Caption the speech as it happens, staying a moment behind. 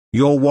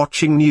You're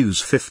watching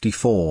News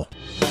 54.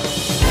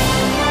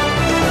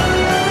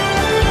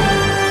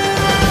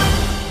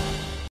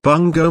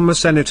 Bungoma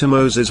Senator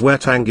Moses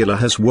Wetangula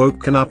has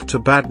woken up to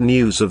bad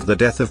news of the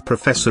death of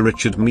Professor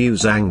Richard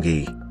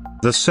Musangi.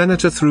 The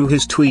senator through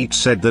his tweet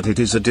said that it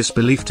is a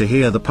disbelief to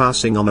hear the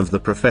passing on of the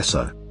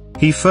professor.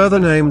 He further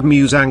named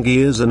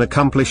Musangi as an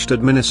accomplished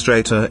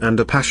administrator and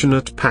a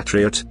passionate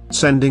patriot,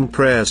 sending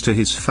prayers to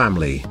his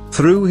family.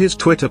 Through his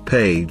Twitter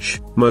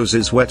page,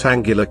 Moses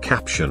Wetangula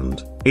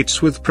captioned,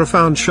 "It's with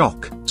profound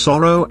shock,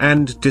 sorrow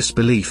and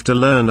disbelief to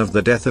learn of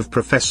the death of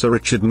Professor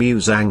Richard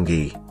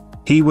Musangi.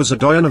 He was a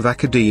doyen of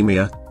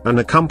academia, an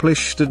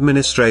accomplished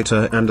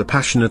administrator and a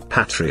passionate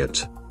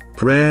patriot.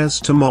 Prayers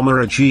to Mama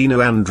Regina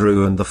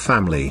Andrew and the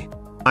family.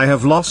 I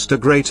have lost a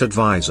great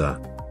advisor.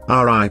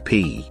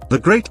 R.I.P." The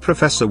great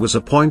professor was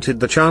appointed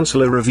the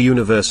Chancellor of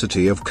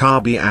University of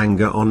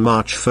𝗏𝗏𝗃𝗃 on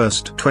March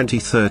 1,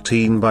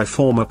 2013 by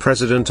former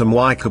President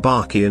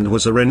𝗬𝗵𝗵𝗃𝗃 and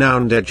was a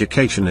renowned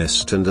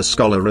educationist and a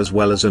scholar as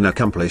well as an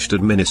accomplished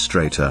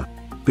administrator.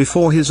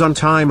 Before his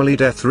untimely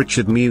death,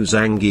 Richard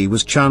Musangi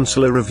was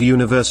Chancellor of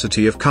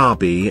University of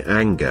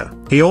𝗏𝗏𝗃𝗃.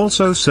 He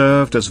also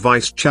served as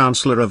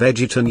Vice-Chancellor of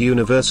Egerton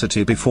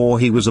University before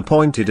he was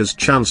appointed as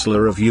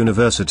Chancellor of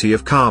University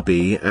of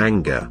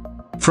𝗏𝗏𝗃𝗃.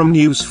 From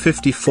News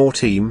 54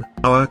 team,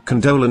 our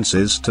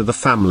condolences to the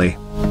family.